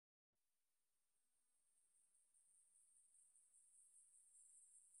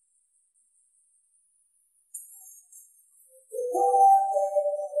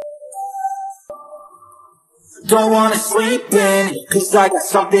Don't wanna sleep in, cause I got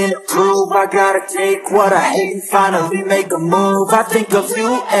something to prove. I gotta take what I hate and finally make a move. I think of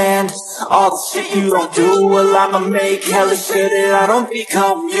you and all the shit you don't do. Well, I'ma make hella sure that I don't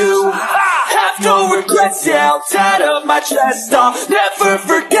become you. I have no regrets, yeah, I'll tie up my chest. I'll never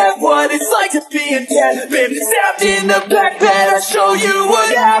forget what it's like to be in debt. Been stabbed in the back bed, I'll show you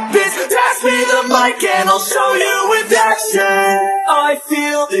what happens. Pass me the mic and I'll show you with action. I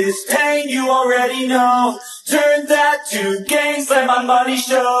feel this pain, you already know. Turn that to gains, let my money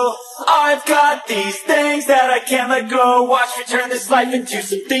show. I've got these things that I can't let go. Watch me turn this life into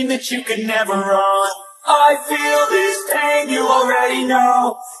something that you can never own. I feel this pain, you already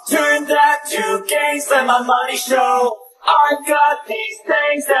know. Turn that to gains, let my money show. I've got these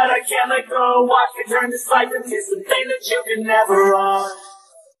things that I can't let go. Watch me turn this life into something that you can never own.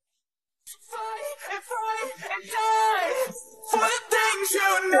 Fight and die for the things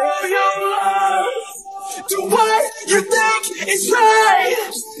you know you love. Do what you think is right,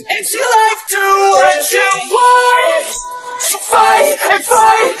 and your life do what you want. So fight and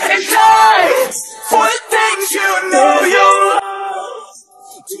die for the things you know you love.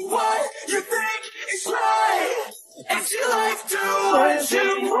 Do what you think is right, and your life do what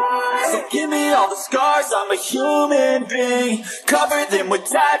you want. So give me all the scars, I'm a human being. Cover them with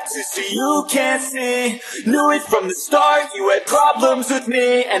tattoos so you can't see. Knew it from the start, you had problems with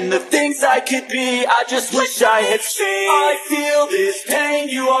me and the things I could be, I just wish I had seen. I feel this pain,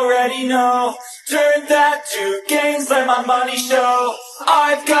 you already know. Turn that to gains, let my money show.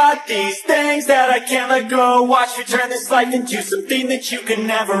 I've got these things that I can't let go. Watch me turn this life into something that you can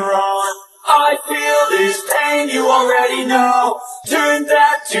never own. I feel this pain, you already know. Turn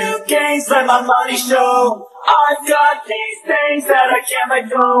that to gains, let my money show. I've got these things that I can't let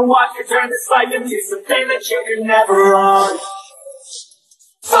go. Watch me turn this life into something that you can never own.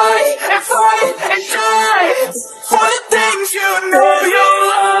 Fight and die for the things you know you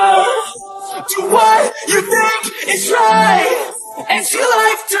love. Do what you think is right, and your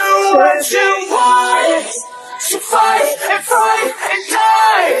life do what you want. So fight and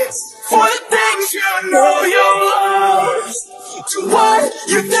die for the things you know you love. Do what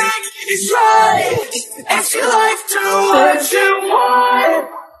you think is right, and your life do what you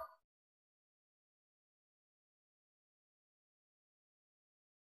want.